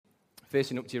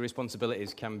Facing up to your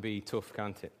responsibilities can be tough,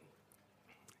 can't it?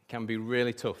 It can be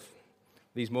really tough.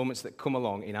 These moments that come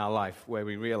along in our life where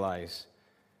we realize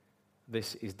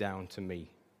this is down to me.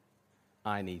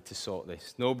 I need to sort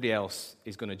this. Nobody else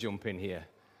is going to jump in here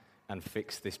and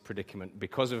fix this predicament.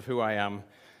 Because of who I am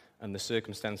and the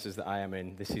circumstances that I am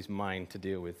in, this is mine to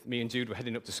deal with. Me and Jude were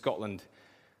heading up to Scotland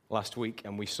last week,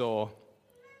 and we saw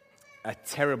a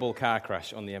terrible car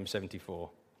crash on the M74.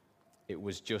 It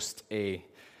was just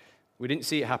we didn't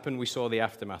see it happen, we saw the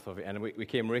aftermath of it, and we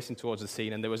came racing towards the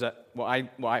scene, and there was what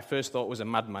I first thought was a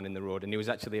madman in the road, and he was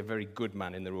actually a very good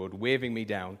man in the road, waving me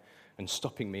down and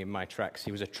stopping me in my tracks.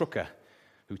 He was a trucker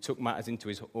who took matters into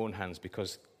his own hands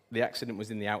because the accident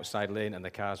was in the outside lane and the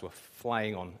cars were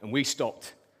flying on, and we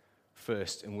stopped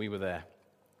first, and we were there.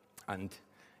 And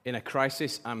in a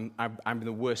crisis, I'm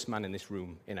the worst man in this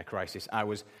room in a crisis. I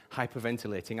was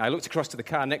hyperventilating. I looked across to the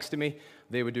car next to me.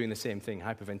 They were doing the same thing,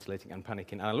 hyperventilating and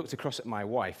panicking. And I looked across at my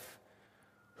wife,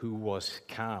 who was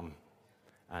calm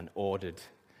and ordered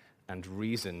and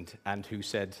reasoned, and who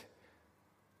said,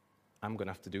 I'm going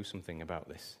to have to do something about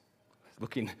this.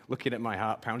 Looking at my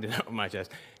heart pounding out of my chest.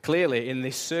 Clearly, in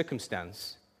this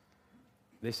circumstance,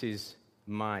 this is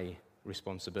my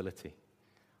responsibility.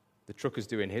 The trucker's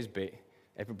doing his bit.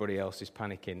 Everybody else is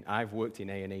panicking. I've worked in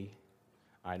A&E.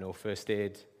 I know first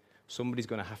aid. Somebody's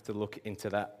going to have to look into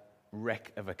that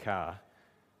wreck of a car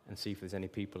and see if there's any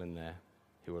people in there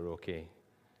who are okay.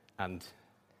 And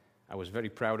I was very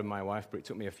proud of my wife, but it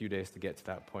took me a few days to get to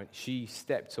that point. She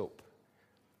stepped up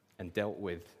and dealt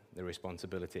with the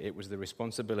responsibility. It was the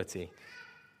responsibility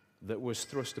that was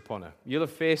thrust upon her. You'll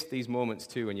have faced these moments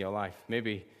too in your life.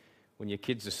 Maybe when your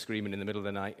kids are screaming in the middle of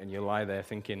the night and you lie there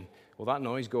thinking, will that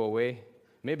noise go away?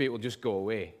 Maybe it will just go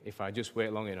away if I just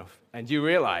wait long enough. And you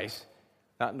realize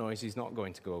that noise is not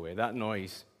going to go away. That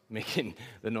noise, making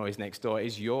the noise next door,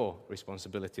 is your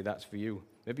responsibility. That's for you.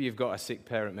 Maybe you've got a sick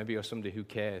parent. Maybe you're somebody who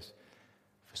cares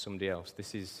for somebody else.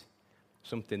 This is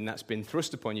something that's been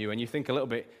thrust upon you, and you think a little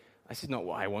bit, this is not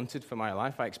what I wanted for my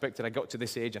life. I expected I got to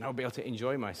this age and I'll be able to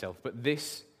enjoy myself. But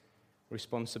this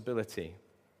responsibility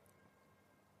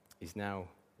is now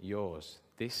yours.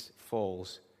 This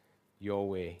falls your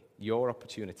way, your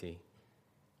opportunity,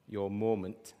 your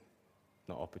moment,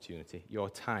 not opportunity, your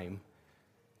time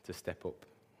to step up.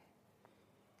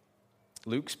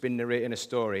 Luke's been narrating a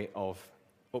story of,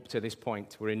 up to this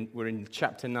point, we're in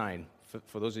chapter 9.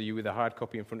 For those of you with a hard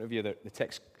copy in front of you, the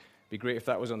text, be great if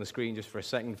that was on the screen just for a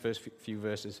second, first few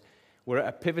verses. We're at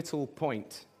a pivotal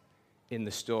point in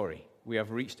the story. We have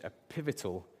reached a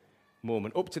pivotal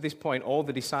moment. Up to this point, all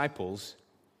the disciples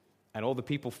and all the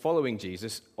people following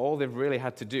Jesus, all they've really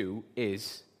had to do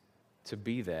is to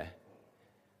be there.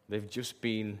 They've just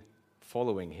been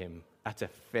following him at a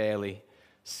fairly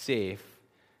safe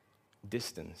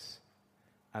distance.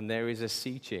 And there is a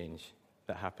sea change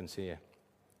that happens here.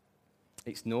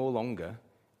 It's no longer,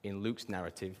 in Luke's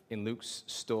narrative, in Luke's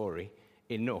story,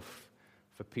 enough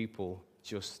for people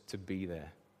just to be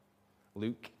there.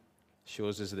 Luke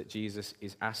shows us that Jesus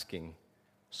is asking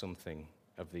something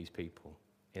of these people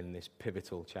in this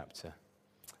pivotal chapter.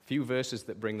 A few verses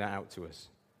that bring that out to us.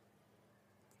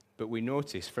 But we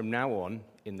notice from now on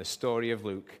in the story of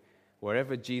Luke,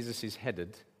 wherever Jesus is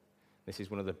headed, this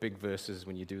is one of the big verses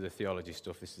when you do the theology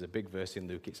stuff. This is a big verse in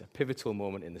Luke. It's a pivotal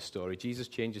moment in the story. Jesus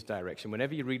changes direction.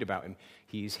 Whenever you read about him,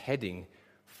 he is heading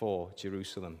for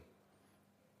Jerusalem.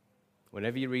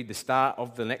 Whenever you read the start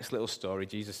of the next little story,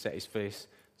 Jesus set his face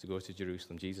to go to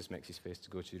Jerusalem. Jesus makes his face to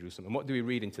go to Jerusalem. And what do we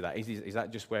read into that? Is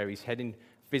that just where he's heading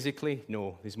physically?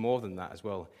 No, there's more than that as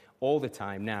well. All the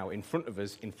time now, in front of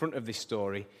us, in front of this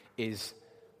story, is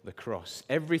the cross.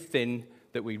 Everything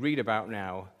that we read about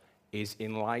now is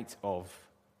in light of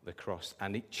the cross.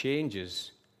 And it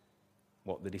changes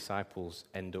what the disciples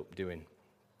end up doing.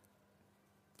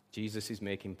 Jesus is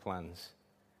making plans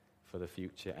for the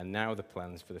future. And now the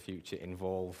plans for the future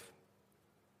involve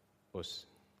us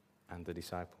and the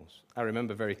disciples. I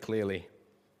remember very clearly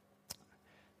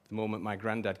the moment my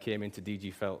granddad came into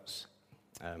D.G. Phelps.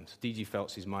 So D.G.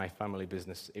 Phelps is my family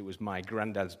business. It was my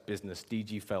granddad's business,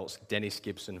 D.G. Phelps, Dennis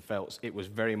Gibson Phelps. It was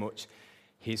very much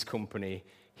his company,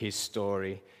 his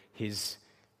story, his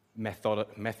methodology.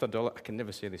 I can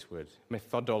never say this word.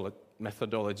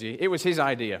 Methodology. It was his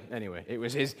idea, anyway. It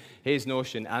was his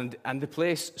notion. And the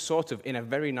place, sort of, in a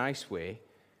very nice way,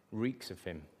 reeks of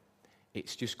him.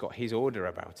 It's just got his order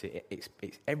about it.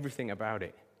 It's everything about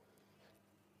it.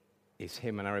 It's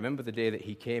him. And I remember the day that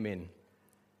he came in.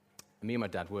 Me and my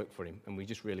dad worked for him, and we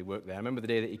just really worked there. I remember the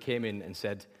day that he came in and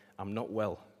said, "I'm not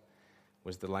well,"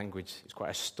 was the language. He's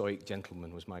quite a stoic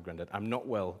gentleman, was my granddad. "I'm not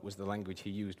well," was the language he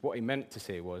used. What he meant to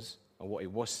say was, or what he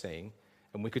was saying,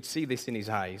 And we could see this in his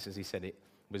eyes as he said it,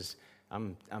 was,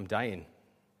 I'm dying.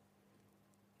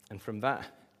 And from that,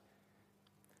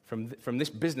 from this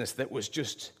business that was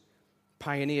just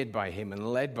pioneered by him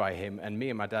and led by him, and me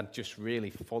and my dad just really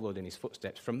followed in his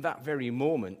footsteps, from that very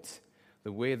moment,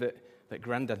 the way that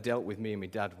Grandad dealt with me and my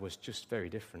dad was just very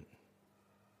different.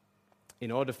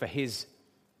 In order for his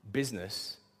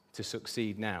business to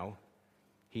succeed now,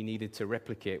 he needed to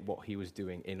replicate what he was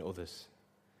doing in others,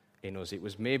 in us. It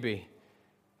was maybe,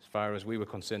 as far as we were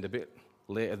concerned, a bit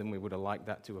later than we would have liked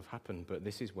that to have happened, but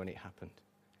this is when it happened.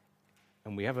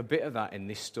 And we have a bit of that in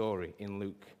this story in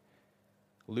Luke.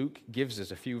 Luke gives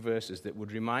us a few verses that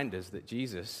would remind us that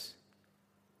Jesus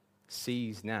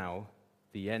sees now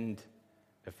the end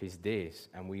of his days,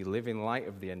 and we live in light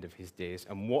of the end of his days.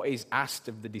 And what is asked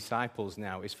of the disciples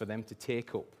now is for them to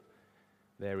take up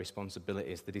their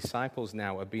responsibilities. The disciples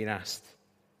now are being asked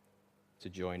to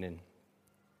join in.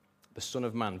 The Son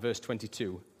of Man, verse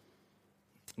 22,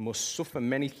 must suffer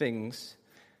many things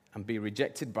and be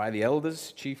rejected by the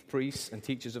elders, chief priests, and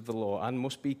teachers of the law, and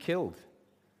must be killed,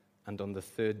 and on the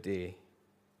third day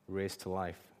raised to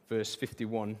life. Verse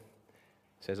 51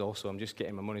 says also, I'm just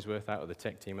getting my money's worth out of the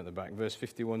tech team at the back. Verse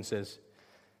 51 says,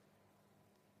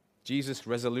 Jesus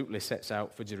resolutely sets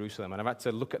out for Jerusalem. And I've had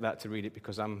to look at that to read it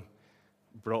because I'm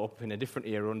brought up in a different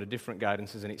era under different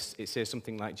guidances, and it says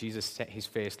something like Jesus set his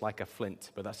face like a flint,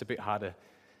 but that's a bit harder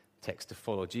text to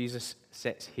follow. Jesus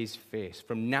sets his face.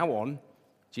 From now on,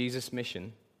 Jesus'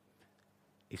 mission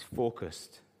is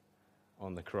focused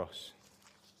on the cross.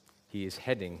 He is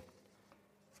heading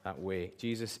that way.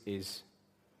 Jesus is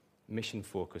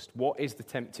mission-focused. What is the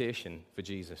temptation for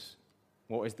Jesus?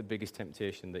 What is the biggest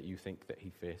temptation that you think that he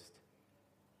faced?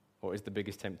 What is the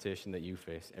biggest temptation that you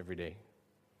face every day?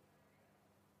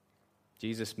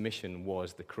 Jesus' mission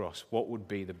was the cross. What would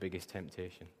be the biggest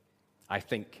temptation? I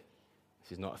think,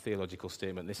 this is not a theological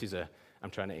statement, this is I'm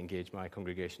trying to engage my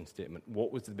congregation statement.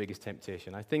 What was the biggest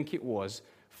temptation? I think it was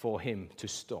for him to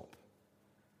stop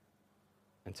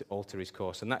and to alter his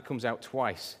course. And that comes out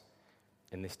twice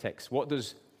in this text.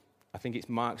 I think it's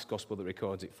Mark's gospel that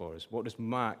records it for us. What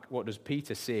does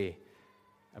Peter say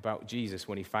about Jesus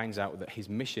when he finds out that his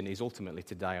mission is ultimately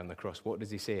to die on the cross? What does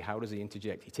he say? How does he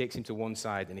interject? He takes him to one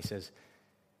side and he says,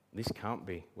 this can't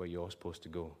be where you're supposed to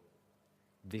go.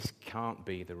 This can't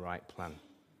be the right plan.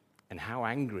 And how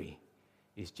angry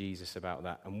is Jesus about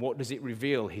that? And what does it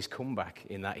reveal, his comeback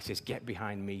in that? He says, get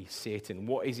behind me, Satan.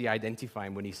 What is he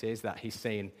identifying when he says that? He's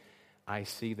saying, I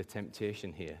see the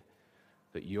temptation here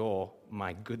that you're,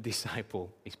 my good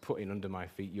disciple, is putting under my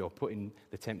feet. You're putting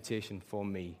the temptation for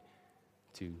me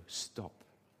to stop.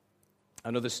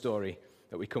 Another story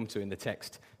that we come to in the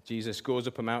text, Jesus goes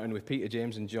up a mountain with Peter,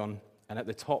 James, and John, and at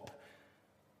the top,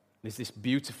 there's this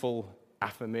beautiful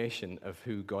affirmation of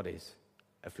who God is,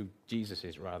 of who Jesus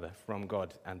is, rather, from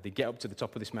God. And they get up to the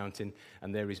top of this mountain,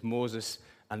 and there is Moses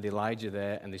and Elijah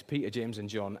there, and there's Peter, James, and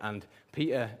John. And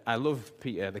Peter, I love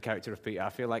Peter, the character of Peter. I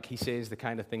feel like he says the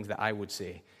kind of things that I would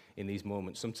say in these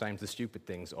moments, sometimes the stupid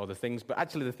things, or the things, but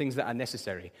actually the things that are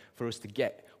necessary for us to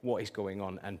get what is going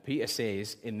on. And Peter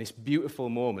says, in this beautiful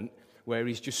moment, where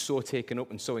he's just so taken up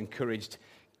and so encouraged,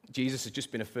 Jesus has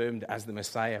just been affirmed as the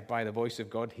Messiah by the voice of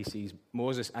God. He sees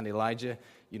Moses and Elijah,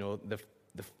 the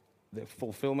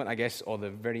fulfillment, I guess, or the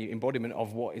very embodiment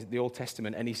of what is the Old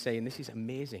Testament, and he's saying, this is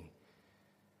amazing.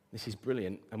 This is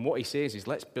brilliant. And what he says is,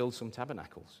 let's build some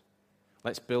tabernacles.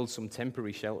 Let's build some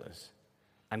temporary shelters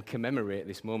and commemorate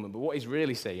this moment. But what he's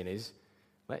really saying is,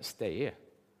 let's stay here,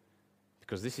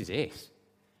 because this is it.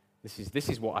 This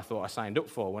is what I thought I signed up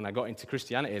for when I got into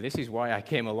Christianity. This is why I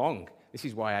came along. This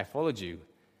is why I followed you.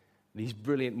 These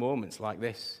brilliant moments like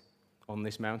this on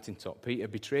this mountaintop. Peter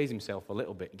betrays himself a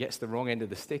little bit, gets the wrong end of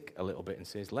the stick a little bit, and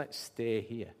says, let's stay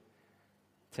here.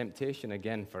 Temptation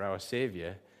again for our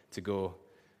Savior to go,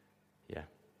 yeah,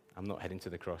 I'm not heading to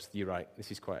the cross. You're right,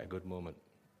 this is quite a good moment.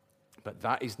 But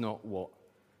that is not what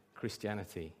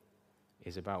Christianity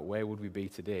is about. Where would we be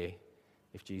today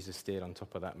if Jesus stayed on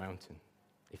top of that mountain?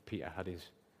 If Peter had his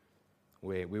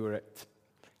way? We were at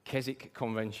Keswick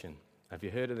Convention. Have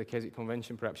you heard of the Keswick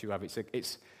Convention? Perhaps you have.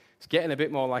 It's getting a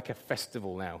bit more like a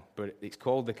festival now, but it's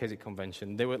called the Keswick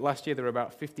Convention. Last year there were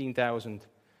about 15,000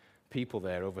 people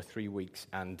there over 3 weeks,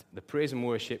 and the praise and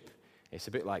worship, it's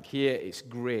a bit like here. It's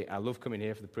great. I love coming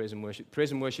here for the praise and worship.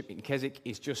 Praise and worship in Keswick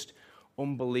is just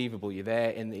unbelievable. You're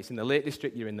there, it's in the Lake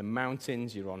District, you're in the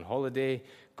mountains, you're on holiday,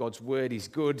 God's word is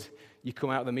good. You come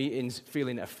out of the meetings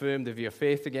feeling affirmed of your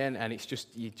faith again, and it's just,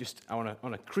 you're just on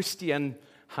a Christian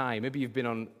high. Maybe you've been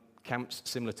on camps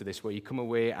similar to this, where you come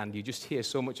away and you just hear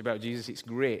so much about Jesus. It's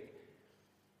great.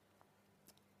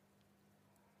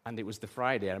 And it was the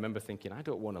Friday, I remember thinking, I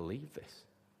don't want to leave this.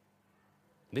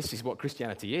 This is what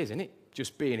Christianity is, isn't it?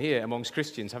 Just being here amongst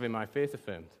Christians, having my faith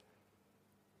affirmed.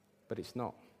 But it's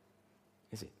not,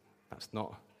 is it? That's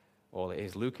not all it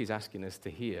is. Luke is asking us to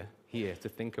here, to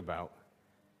think about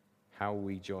how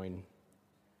we join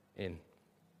in.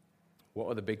 What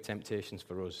are the big temptations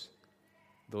for us?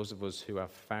 Those of us who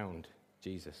have found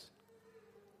Jesus.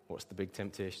 What's the big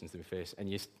temptations that we face? And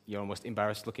you're almost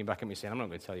embarrassed looking back at me saying, I'm not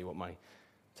going to tell you what my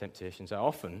temptations are.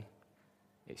 Often,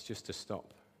 it's just to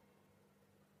stop.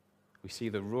 We see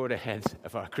the road ahead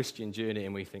of our Christian journey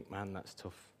and we think, man, that's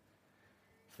tough.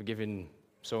 Forgiving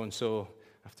so-and-so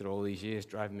after all these years,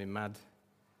 driving me mad.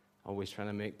 Always trying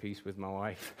to make peace with my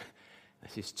wife.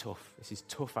 This is tough. This is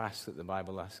tough ask that the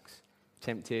Bible asks.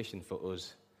 Temptation for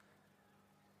us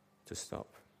to stop.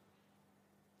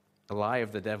 The lie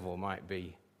of the devil might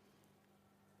be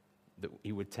that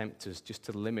he would tempt us just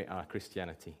to limit our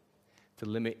Christianity, to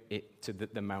limit it to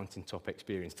the mountaintop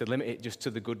experience, to limit it just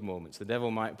to the good moments. The devil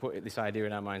might put this idea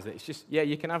in our minds that it's just, yeah,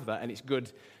 you can have that and it's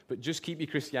good, but just keep your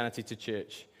Christianity to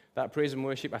church. That praise and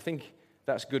worship, I think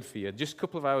that's good for you. Just a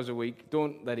couple of hours a week,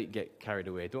 don't let it get carried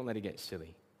away. Don't let it get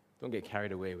silly. Don't get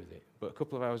carried away with it. But a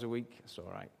couple of hours a week, that's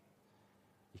all right.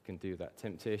 You can do that.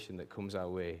 Temptation that comes our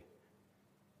way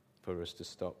for us to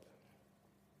stop.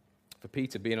 For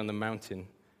Peter, being on the mountain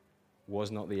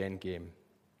was not the end game.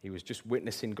 He was just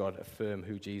witnessing God affirm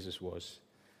who Jesus was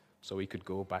so he could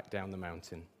go back down the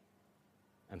mountain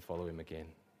and follow him again.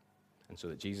 And so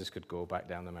that Jesus could go back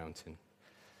down the mountain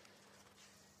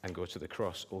and go to the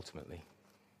cross ultimately.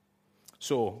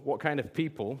 So, what kind of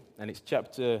people, and it's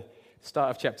start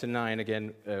of chapter 9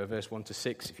 again, verse 1 to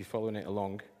 6, if you're following it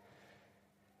along,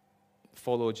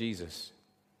 follow Jesus.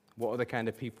 What are the kind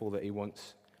of people that he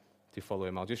wants to follow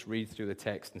him? I'll just read through the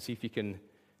text and see if you can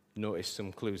notice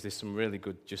some clues. There's some really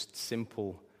good, just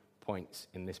simple points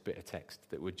in this bit of text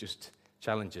that would just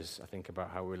challenge us, I think,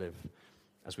 about how we live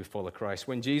as we follow Christ.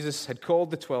 When Jesus had called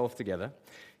the 12 together,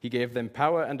 he gave them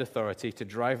power and authority to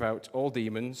drive out all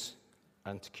demons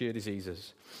and to cure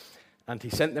diseases. And he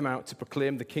sent them out to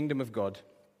proclaim the kingdom of God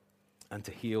and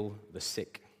to heal the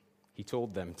sick. He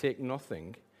told them, take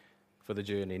nothing for the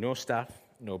journey, no staff,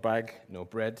 no bag, no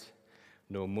bread,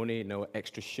 no money, no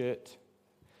extra shirt.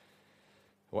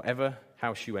 Whatever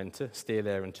house you enter, stay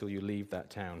there until you leave that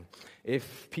town.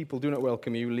 If people do not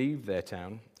welcome you, leave their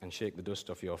town and shake the dust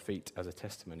off your feet as a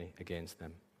testimony against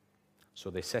them. So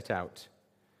they set out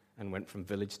and went from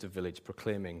village to village,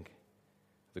 proclaiming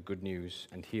the good news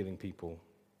and healing people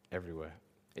everywhere.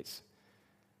 It's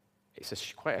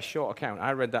quite a short account.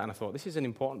 I read that and I thought, this is an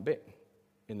important bit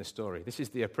in the story. This is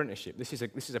the apprenticeship. This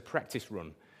is a practice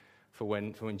run for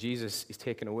when Jesus is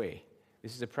taken away.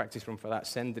 This is a practice run for that.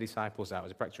 Send the disciples out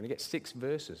as a practice run. You get 6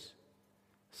 verses.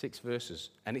 6 verses.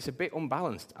 And it's a bit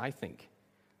unbalanced, I think.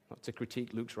 Not to critique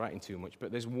Luke's writing too much,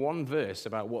 but there's one verse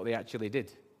about what they actually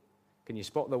did. Can you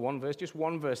spot the one verse? Just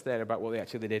one verse there about what they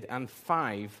actually did, and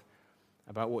 5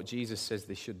 about what Jesus says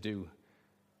they should do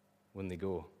when they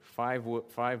go. 5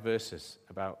 verses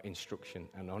about instruction,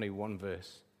 and only 1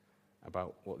 verse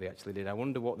about what they actually did. I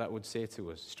wonder what that would say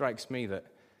to us. It strikes me that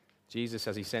Jesus,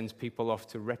 as he sends people off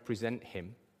to represent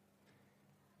him,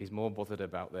 is more bothered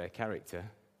about their character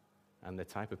and the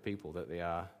type of people that they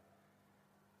are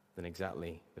than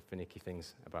exactly the finicky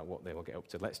things about what they will get up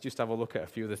to. Let's just have a look at a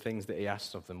few of the things that he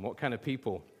asks of them. What kind of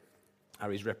people are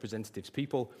his representatives?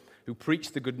 People who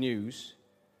preach the good news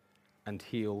and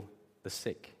heal the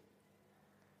sick.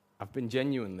 I've been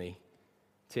genuinely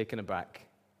taken aback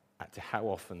at how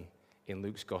often in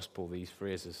Luke's gospel these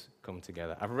phrases come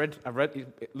together. I've read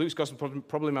Luke's gospel,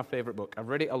 probably my favorite book. I've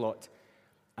read it a lot,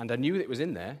 and I knew it was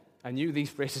in there. I knew these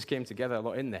phrases came together a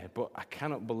lot in there, but I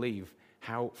cannot believe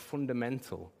how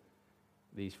fundamental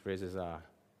these phrases are.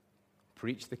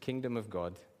 Preach the kingdom of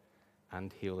God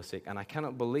and heal the sick. And I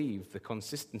cannot believe the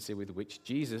consistency with which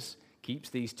Jesus keeps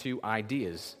these 2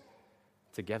 ideas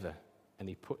together, and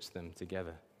he puts them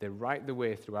together. They're right the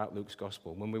way throughout Luke's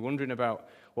gospel. When we're wondering about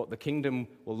what the kingdom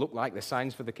will look like, the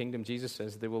signs for the kingdom, Jesus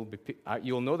says,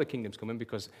 you'll know the kingdom's coming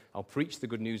because I'll preach the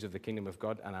good news of the kingdom of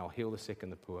God and I'll heal the sick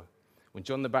and the poor. When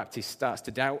John the Baptist starts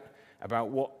to doubt about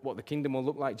what the kingdom will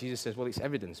look like, Jesus says, well, it's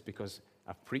evidence because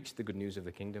I've preached the good news of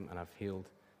the kingdom and I've healed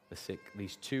the sick.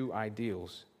 These 2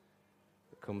 ideals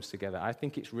that comes together. I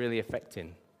think it's really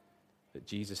affecting that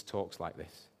Jesus talks like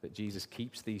this, that Jesus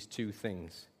keeps these 2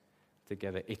 things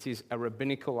together. It is a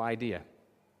rabbinical idea.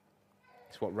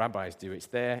 It's what rabbis do. It's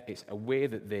a way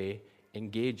that they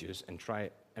engage us and try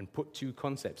and put 2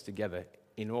 concepts together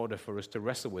in order for us to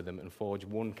wrestle with them and forge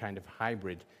one kind of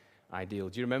hybrid ideal.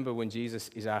 Do you remember when Jesus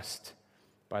is asked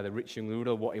by the rich young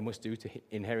ruler what he must do to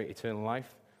inherit eternal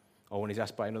life? Or when he's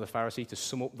asked by another Pharisee to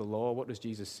sum up the law, what does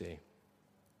Jesus say?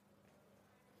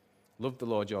 Love the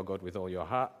Lord your God with all your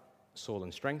heart, soul,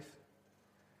 and strength.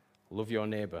 Love your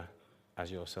neighbor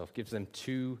as yourself. Gives them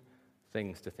two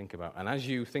things to think about. And as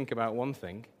you think about one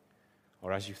thing,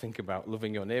 or as you think about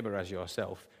loving your neighbor as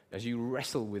yourself, as you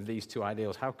wrestle with these two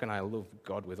ideals, how can I love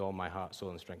God with all my heart, soul,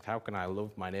 and strength? How can I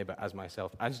love my neighbor as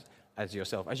myself, as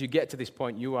yourself? As you get to this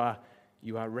point, you are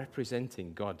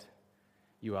representing God.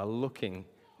 You are looking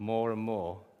more and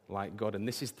more like God. And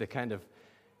this is the kind of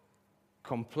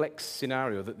complex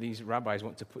scenario that these rabbis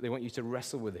want to put. They want you to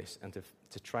wrestle with this and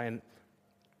to try and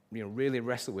really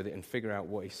wrestle with it and figure out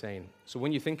what he's saying. So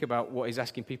when you think about what he's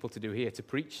asking people to do here, to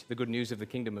preach the good news of the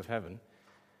kingdom of heaven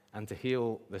and to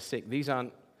heal the sick, these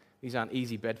aren't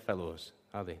easy bedfellows,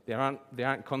 are they? They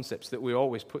aren't concepts that we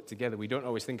always put together. We don't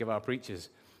always think of our preachers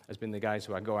as being the guys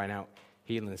who are going out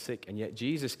healing the sick, and yet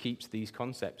Jesus keeps these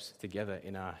concepts together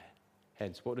in our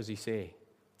heads. What does he say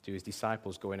to his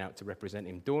disciples going out to represent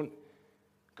him? Don't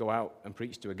go out and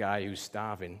preach to a guy who's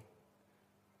starving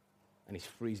and he's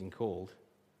freezing cold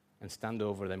and stand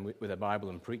over them with a Bible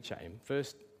and preach at him.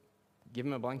 First, give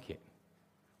him a blanket.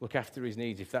 Look after his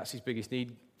needs. If that's his biggest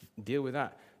need, deal with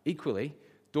that. Equally,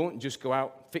 don't just go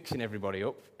out fixing everybody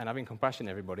up and having compassion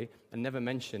on everybody and never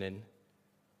mentioning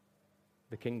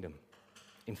the kingdom.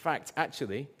 In fact,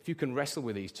 actually, if you can wrestle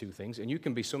with these two things, and you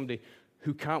can be somebody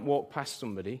who can't walk past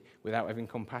somebody without having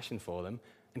compassion for them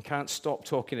and can't stop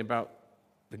talking about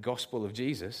the gospel of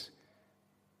Jesus,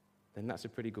 then that's a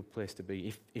pretty good place to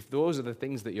be. If those are the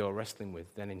things that you're wrestling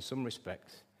with, then in some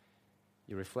respects,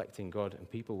 you're reflecting God, and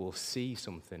people will see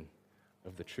something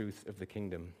of the truth of the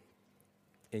kingdom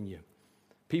in you.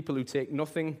 People who take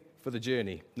nothing for the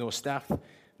journey, no staff,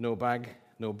 no bag,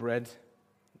 no bread.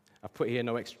 I've put here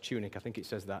no extra tunic. I think it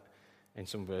says that in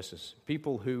some verses.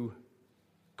 People who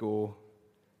go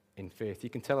in faith. You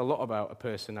can tell a lot about a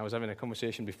person. I was having a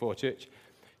conversation before church.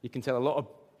 You can tell a lot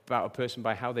about a person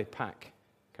by how they pack,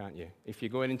 can't you? If you're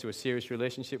going into a serious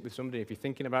relationship with somebody, if you're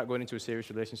thinking about going into a serious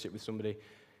relationship with somebody,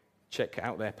 check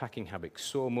out their packing habits.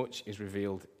 So much is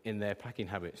revealed in their packing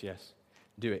habits, yes.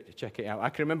 Do it. Check it out. I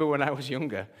can remember when I was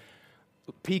younger,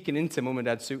 peeking into Mum and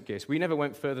Dad's suitcase. We never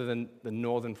went further than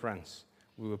northern France.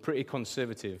 We were pretty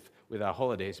conservative with our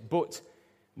holidays, but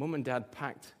Mum and Dad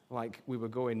packed like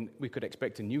we could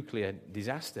expect a nuclear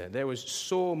disaster. There was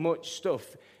so much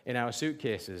stuff in our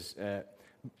suitcases.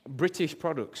 British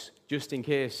products, just in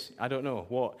case, I don't know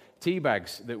what, tea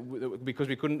bags, because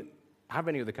we couldn't have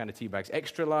any other kind of tea bags,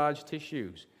 extra large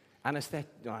tissues, the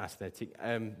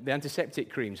antiseptic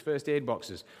creams, first aid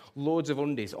boxes, loads of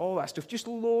undies, all that stuff, just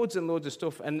loads and loads of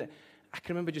stuff. And I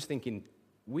can remember just thinking,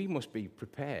 we must be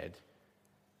prepared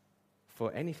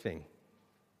for anything.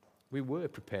 We were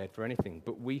prepared for anything,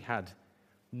 but we had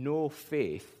no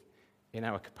faith in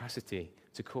our capacity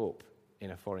to cope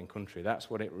in a foreign country. That's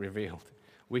what it revealed.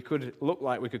 We could look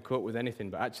like we could cope with anything,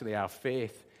 but actually our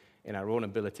faith in our own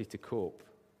ability to cope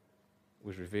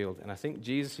was revealed. And I think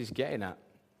Jesus is getting at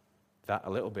that a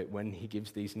little bit when he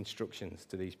gives these instructions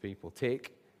to these people.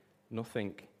 Take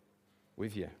nothing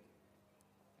with you.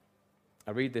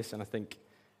 I read this and I think,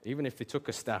 even if they took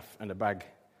a staff and a bag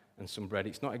and some bread,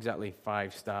 it's not exactly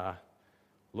 5-star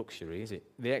luxury, is it?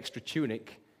 The extra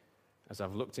tunic, as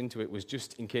I've looked into it, was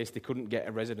just in case they couldn't get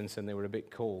a residence and they were a bit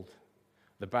cold.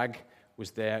 The bag was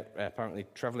there. Apparently,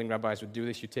 traveling rabbis would do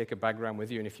this. You'd take a bag around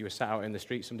with you, and if you were sat out in the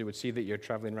street, somebody would see that you're a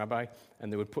traveling rabbi,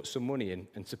 and they would put some money in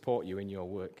and support you in your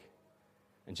work.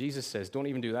 And Jesus says, don't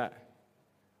even do that.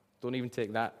 Don't even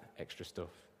take that extra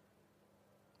stuff.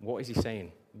 What is he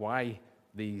saying? Why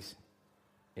these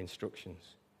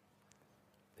instructions?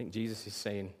 I think Jesus is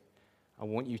saying, I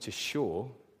want you to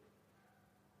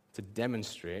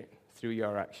demonstrate through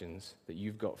your actions that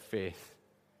you've got faith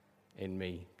in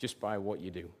me just by what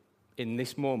you do. In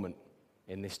this moment,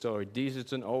 in this story, Jesus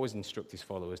doesn't always instruct his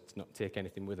followers to not take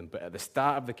anything with them. But at the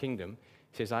start of the kingdom,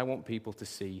 he says, I want people to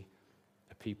see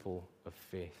a people of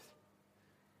faith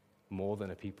more than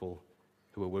a people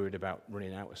who are worried about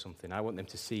running out of something. I want them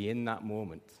to see in that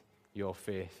moment your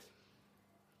faith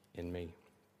in me.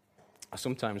 I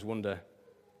sometimes wonder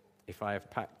if I have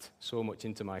packed so much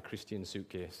into my Christian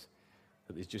suitcase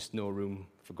that there's just no room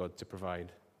for God to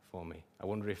provide for me. I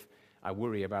wonder if I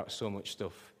worry about so much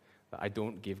stuff that I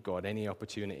don't give God any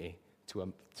opportunity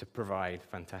to provide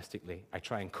fantastically. I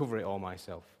try and cover it all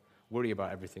myself, worry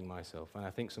about everything myself. And I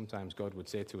think sometimes God would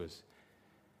say to us,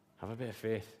 have a bit of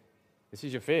faith. This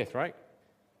is your faith, right?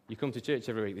 You come to church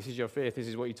every week. This is your faith. This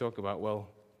is what you talk about. Well,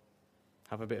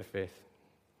 have a bit of faith.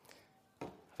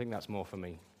 I think that's more for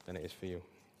me than it is for you.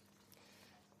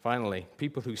 Finally,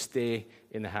 people who stay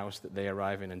in the house that they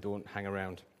arrive in and don't hang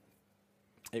around.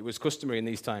 It was customary in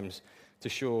these times to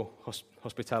show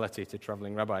hospitality to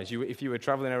traveling rabbis. If you were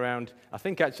traveling around, I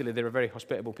think actually there are very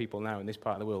hospitable people now in this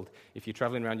part of the world. If you're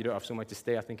traveling around, you don't have somewhere to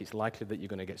stay, I think it's likely that you're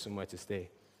going to get somewhere to stay.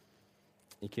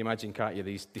 You can imagine, can't you,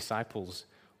 these disciples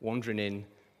wandering in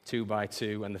 2 by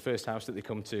 2, and the first house that they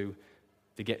come to,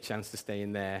 they get a chance to stay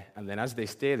in there. And then as they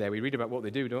stay there, we read about what they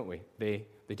do, don't we? They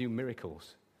do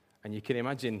miracles. And you can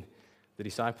imagine the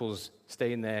disciples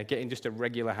staying there, getting just a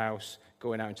regular house,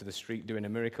 going out into the street, doing a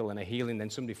miracle and a healing, then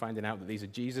somebody finding out that these are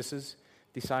Jesus'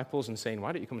 disciples and saying,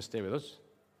 why don't you come and stay with us?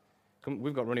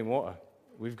 We've got running water.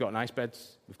 We've got nice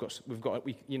beds.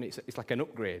 It's like an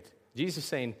upgrade. Jesus is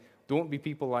saying, don't be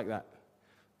people like that.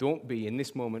 Don't be, in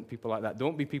this moment, people like that.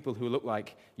 Don't be people who look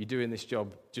like you're doing this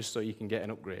job just so you can get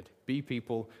an upgrade. Be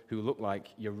people who look like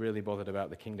you're really bothered about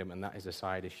the kingdom, and that is a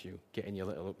side issue, getting your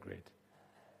little upgrade.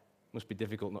 Must be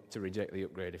difficult not to reject the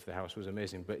upgrade if the house was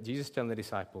amazing. But Jesus is telling the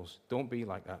disciples, don't be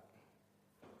like that.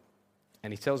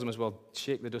 And he tells them as well,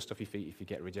 shake the dust off your feet if you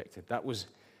get rejected.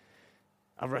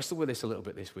 I've wrestled with this a little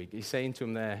bit this week. He's saying to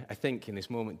them there, I think in this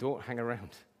moment, don't hang around.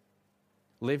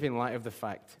 Live in light of the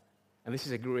fact, and this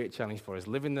is a great challenge for us,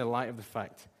 live in the light of the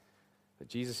fact that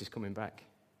Jesus is coming back.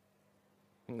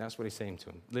 I think that's what he's saying to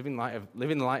them. Live in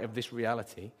light of this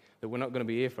reality that we're not going to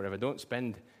be here forever. Don't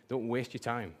waste your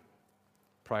time.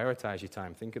 Prioritize your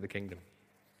time. Think of the kingdom.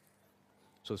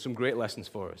 So some great lessons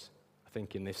for us, I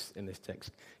think, in this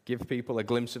text. Give people a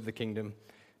glimpse of the kingdom.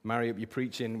 Marry up your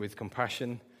preaching with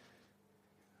compassion.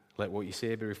 Let what you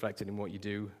say be reflected in what you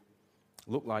do.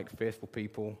 Look like faithful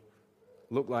people.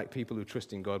 Look like people who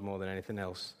trust in God more than anything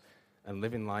else. And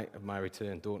live in light of my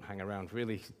return. Don't hang around.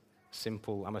 Really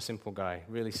simple. I'm a simple guy.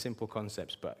 Really simple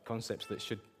concepts, but concepts that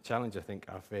should challenge, I think,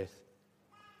 our faith.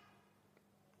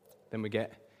 Then we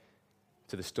get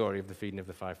to the story of the feeding of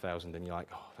the 5,000, and you're like,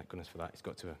 oh, thank goodness for that. It's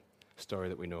got to a story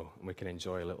that we know and we can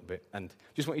enjoy a little bit. And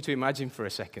just want you to imagine for a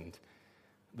second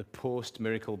the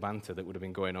post-miracle banter that would have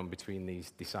been going on between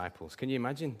these disciples. Can you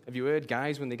imagine? Have you heard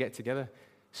guys when they get together?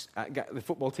 The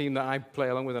football team that I play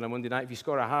along with on a Monday night, if you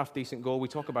score a half-decent goal, we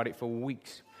talk about it for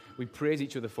weeks. We praise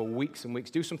each other for weeks and weeks.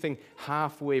 Do something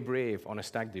halfway brave on a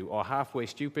stag do or halfway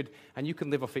stupid, and you can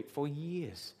live off it for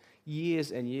years.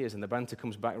 Years and years, and the banter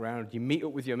comes back around. You meet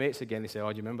up with your mates again. They say,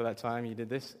 oh, do you remember that time you did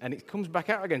this? And it comes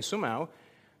back out again. Somehow,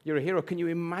 you're a hero. Can you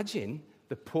imagine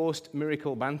the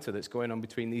post-miracle banter that's going on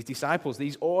between these disciples,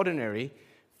 these ordinary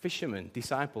fishermen,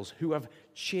 disciples, who have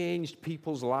changed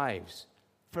people's lives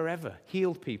forever,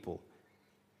 healed people?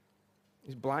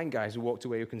 These blind guys who walked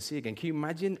away who can see again. Can you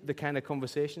imagine the kind of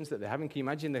conversations that they're having? Can you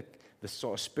imagine the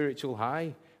sort of spiritual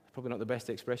high? Probably not the best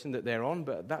expression that they're on,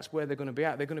 but that's where they're going to be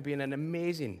at. They're going to be in an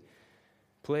amazing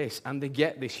place, and they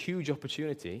get this huge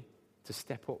opportunity to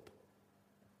step up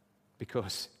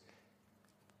because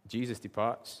Jesus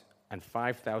departs and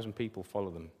 5,000 people follow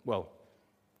them. Well,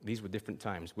 these were different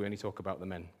times. We only talk about the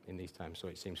men in these times, so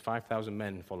it seems 5,000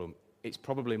 men follow them. It's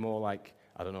probably more like,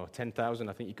 10,000.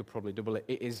 I think you could probably double it.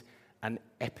 It is an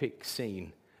epic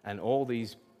scene, and all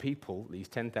these people, these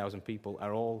 10,000 people,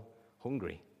 are all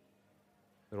hungry.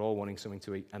 They're all wanting something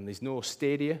to eat. And there's no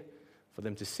stadia for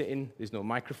them to sit in. There's no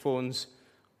microphones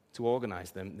to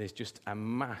organize them. There's just a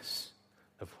mass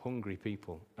of hungry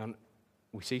people. And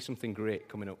we see something great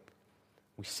coming up.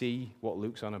 We see what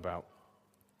Luke's on about,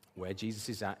 where Jesus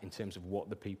is at in terms of what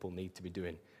the people need to be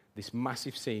doing. This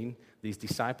massive scene, these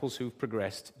disciples who've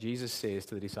progressed, Jesus says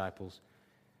to the disciples,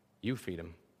 you feed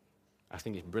them. I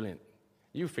think it's brilliant.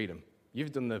 You feed them.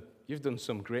 You've done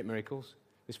some great miracles.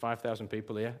 There's 5,000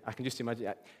 people here. I can just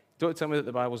imagine. Don't tell me that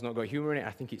the Bible's not got humor in it.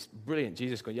 I think it's brilliant.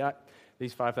 Jesus goes, yeah,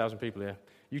 these 5,000 people here,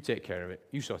 you take care of it.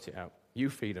 You sort it out. You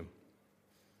feed them.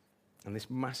 And this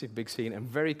massive big scene, and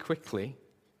very quickly,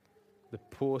 the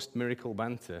post-miracle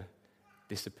banter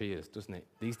disappears, doesn't it?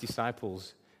 These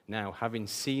disciples now, having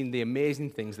seen the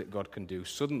amazing things that God can do,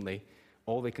 suddenly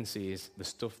all they can see is the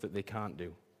stuff that they can't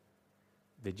do.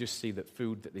 They just see that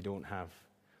food that they don't have.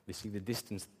 They see the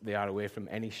distance they are away from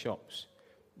any shops.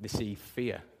 They see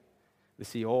fear. They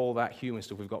see all that human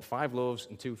stuff. We've got 5 loaves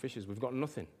and 2 fishes. We've got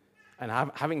nothing. And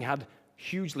having had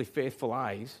hugely faithful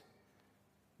eyes,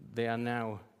 they are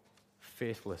now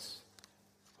faithless,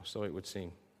 or so it would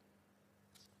seem.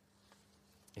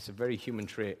 It's a very human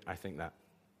trait, I think, that.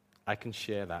 I can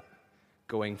share that.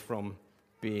 Going from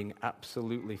being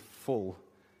absolutely full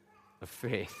of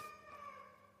faith,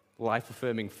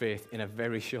 life-affirming faith in a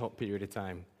very short period of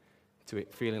time, to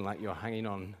it feeling like you're hanging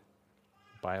on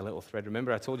by a little thread.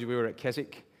 Remember, I told you we were at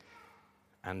Keswick,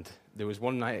 and there was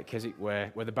one night at Keswick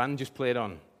where the band just played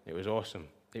on. It was awesome.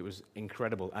 It was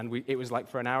incredible. And it was like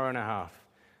for an hour and a half,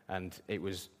 and it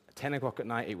was 10 o'clock at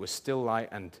night. It was still light,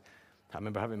 and I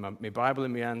remember having my Bible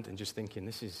in my hand and just thinking,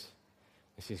 this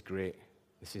is great.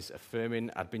 This is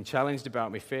affirming. I'd been challenged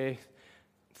about my faith,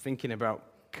 thinking about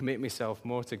committing myself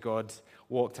more to God,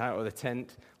 walked out of the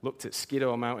tent, looked at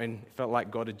Skiddaw Mountain. It felt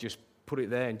like God had just put it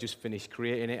there and just finished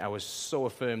creating it. I was so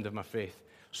affirmed of my faith,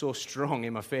 so strong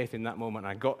in my faith in that moment.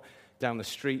 I got down the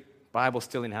street, Bible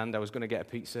still in hand. I was going to get a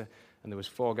pizza, and there was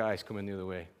 4 guys coming the other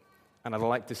way. And I'd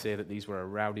like to say that these were a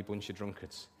rowdy bunch of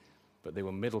drunkards, but they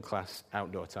were middle-class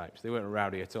outdoor types. They weren't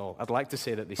rowdy at all. I'd like to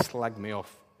say that they slagged me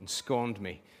off and scorned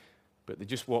me, but they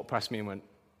just walked past me and went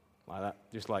like that,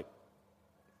 just like,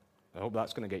 I hope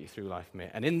that's going to get you through life,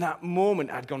 mate. And in that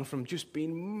moment, I'd gone from just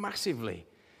being massively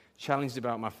challenged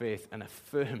about my faith and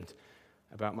affirmed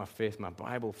about my faith. My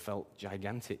Bible felt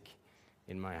gigantic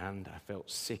in my hand. I felt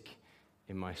sick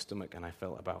in my stomach, and I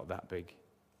felt about that big.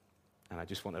 And I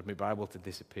just wanted my Bible to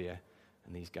disappear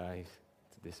and these guys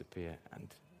to disappear.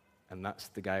 And that's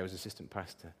the guy who was assistant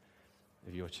pastor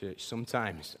of your church.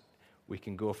 Sometimes we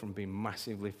can go from being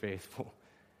massively faithful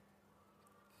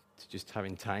to just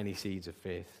having tiny seeds of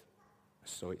faith.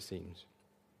 So it seems.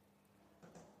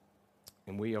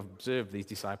 And we observe these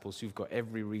disciples who've got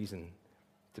every reason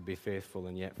to be faithful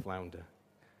and yet flounder.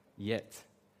 Yet,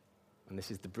 and this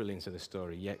is the brilliance of the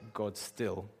story, yet God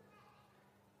still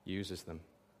uses them.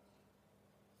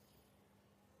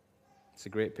 It's a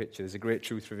great picture. There's a great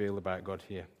truth revealed about God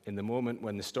here. In the moment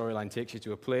when the storyline takes you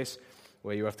to a place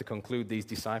where you have to conclude these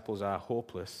disciples are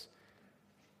hopeless,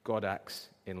 God acts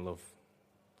in love.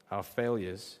 Our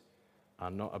failures are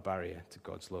not a barrier to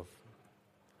God's love.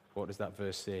 What does that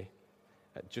verse say?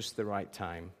 At just the right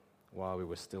time, while we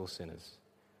were still sinners,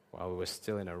 while we were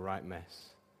still in a right mess,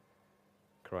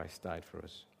 Christ died for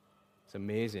us. It's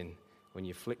amazing when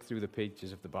you flick through the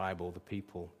pages of the Bible, the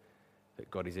people that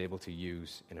God is able to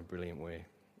use in a brilliant way.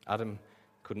 Adam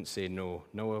couldn't say no.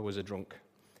 Noah was a drunk.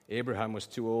 Abraham was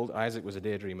too old. Isaac was a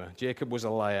daydreamer. Jacob was a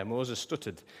liar. Moses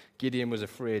stuttered. Gideon was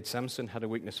afraid. Samson had a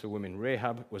weakness for women.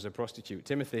 Rahab was a prostitute.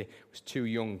 Timothy was too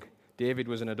young. David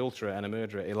was an adulterer and a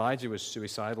murderer. Elijah was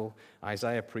suicidal.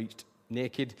 Isaiah preached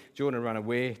naked. Jonah ran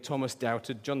away. Thomas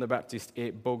doubted. John the Baptist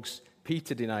ate bugs.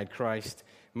 Peter denied Christ.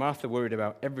 Martha worried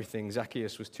about everything.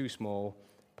 Zacchaeus was too small.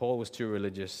 Paul was too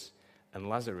religious. And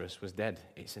Lazarus was dead.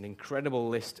 It's an incredible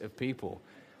list of people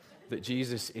that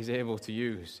Jesus is able to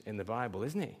use in the Bible,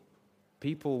 isn't it?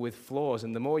 People with flaws,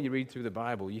 and the more you read through the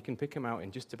Bible, you can pick them out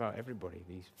in just about everybody.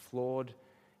 These flawed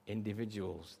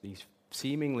individuals, these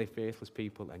seemingly faithless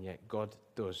people, and yet God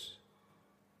does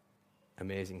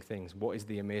amazing things. What is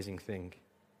the amazing thing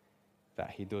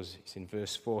that he does? It's in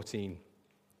verse 14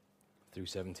 through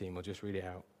 17. We'll just read it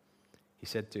out. He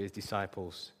said to his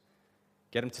disciples,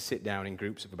 get them to sit down in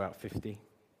groups of about 50.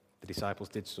 The disciples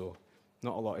did so.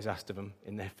 Not a lot is asked of them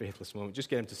in their faithless moment. Just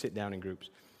get them to sit down in groups.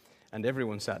 And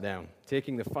everyone sat down.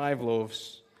 Taking the 5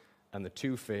 loaves and the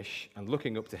 2 fish, and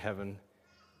looking up to heaven,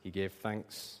 he gave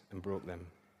thanks and broke them.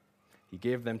 He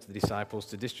gave them to the disciples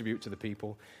to distribute to the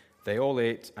people. They all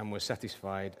ate and were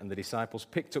satisfied, and the disciples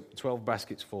picked up 12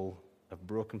 baskets full of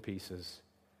broken pieces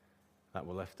that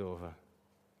were left over.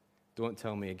 Don't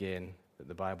tell me again that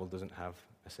the Bible doesn't have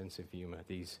a sense of humor.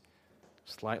 These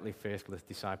slightly faithless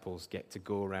disciples get to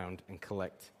go around and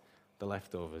collect the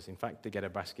leftovers. In fact, they get a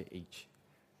basket each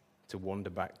to wander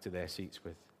back to their seats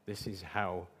with. This is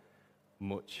how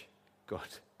much God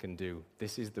can do.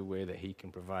 This is the way that he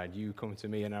can provide. You come to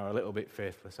me and are a little bit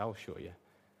faithless. I'll show you.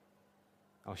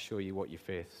 I'll show you what your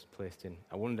faith's placed in.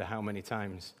 I wonder how many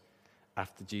times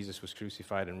after Jesus was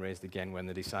crucified and raised again, when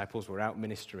the disciples were out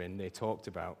ministering, they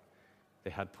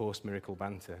had post-miracle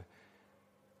banter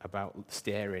about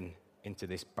staring into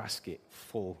this basket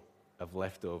full of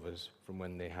leftovers from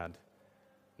when they had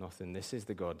nothing. This is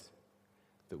the God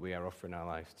that we are offering our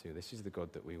lives to. This is the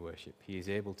God that we worship. He is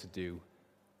able to do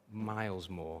miles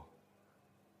more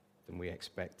than we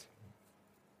expect.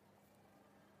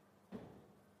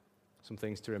 Some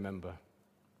things to remember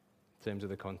in terms of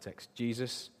the context.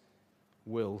 Jesus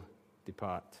will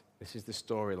depart. This is the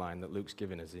storyline that Luke's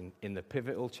given us in the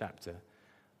pivotal chapter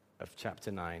of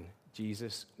chapter 9.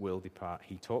 Jesus will depart.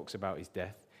 He talks about his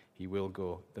death. He will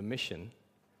go. The mission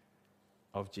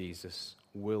of Jesus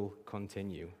will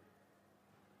continue.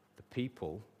 The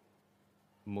people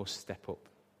must step up.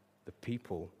 The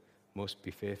people must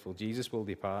be faithful. Jesus will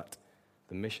depart.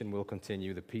 The mission will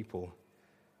continue. The people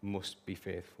must be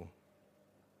faithful.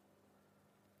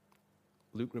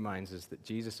 Luke reminds us that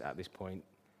Jesus at this point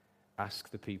asks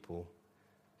the people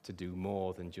to do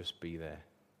more than just be there.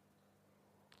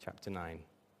 Chapter 9,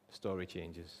 the story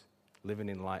changes. Living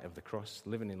in light of the cross,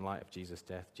 living in light of Jesus'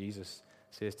 death, Jesus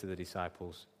says to the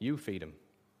disciples, you feed them.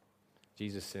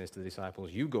 Jesus says to the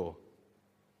disciples, you go.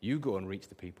 You go and reach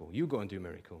the people. You go and do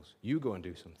miracles. You go and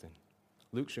do something.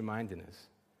 Luke's reminding us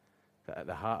that at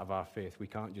the heart of our faith, we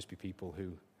can't just be people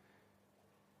who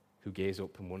gaze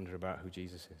up and wonder about who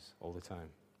Jesus is all the time.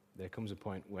 There comes a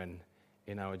point when,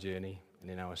 in our journey and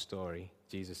in our story,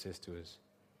 Jesus says to us,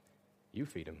 you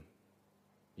feed them.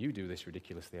 You do this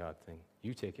ridiculously hard thing.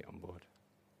 You take it on board.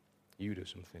 You do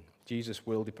something. Jesus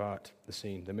will depart the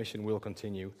scene. The mission will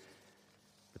continue.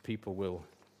 The people will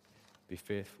be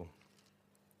faithful.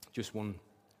 Just one,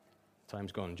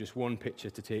 time's gone, just one picture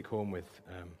to take home with.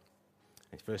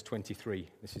 It's verse 23.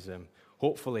 This is,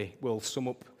 hopefully, will sum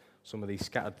up some of these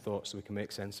scattered thoughts so we can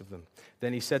make sense of them.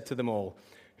 Then he said to them all,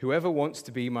 whoever wants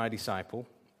to be my disciple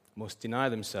must deny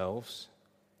themselves,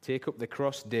 take up the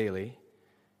cross daily,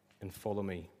 and follow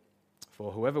me.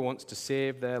 For whoever wants to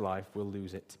save their life will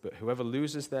lose it, but whoever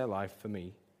loses their life for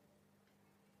me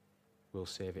will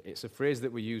save it. It's a phrase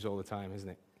that we use all the time, isn't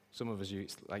it? Some of us,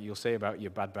 it's like you'll say about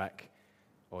your bad back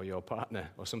or your partner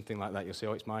or something like that. You'll say,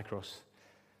 oh, it's my cross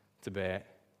to bear.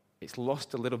 It's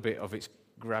lost a little bit of its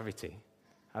gravity,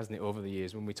 hasn't it, over the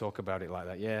years when we talk about it like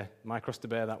that? Yeah, my cross to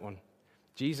bear, that one.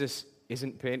 Jesus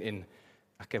isn't painting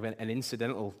like an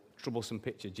incidental, troublesome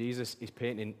picture. Jesus is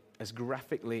painting as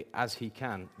graphically as he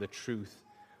can the truth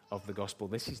of the gospel.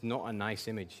 This is not a nice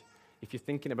image. If you're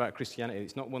thinking about Christianity,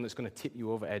 it's not one that's going to tip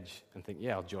you over edge and think,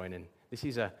 yeah, I'll join in. This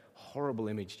is a horrible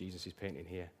image Jesus is painting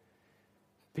here.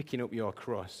 Picking up your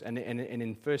cross. And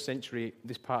in first century,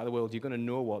 this part of the world, you're going to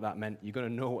know what that meant. You're going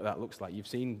to know what that looks like. You've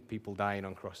seen people dying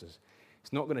on crosses.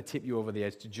 It's not going to tip you over the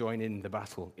edge to join in the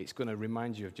battle. It's going to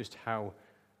remind you of just how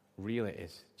real it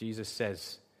is. Jesus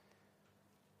says,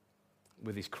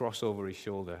 with his cross over his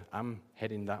shoulder, I'm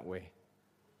heading that way.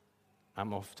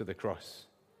 I'm off to the cross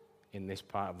in this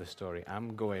part of the story.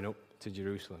 I'm going up to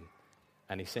Jerusalem.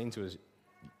 And he's saying to us,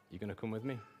 you're going to come with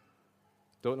me?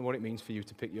 Don't know what it means for you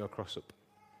to pick your cross up.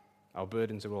 Our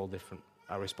burdens are all different.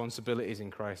 Our responsibilities in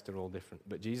Christ are all different.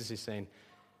 But Jesus is saying,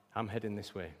 I'm heading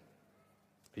this way.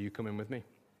 Are you coming with me?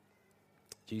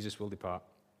 Jesus will depart.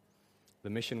 The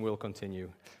mission will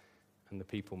continue, and the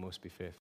people must be faithful.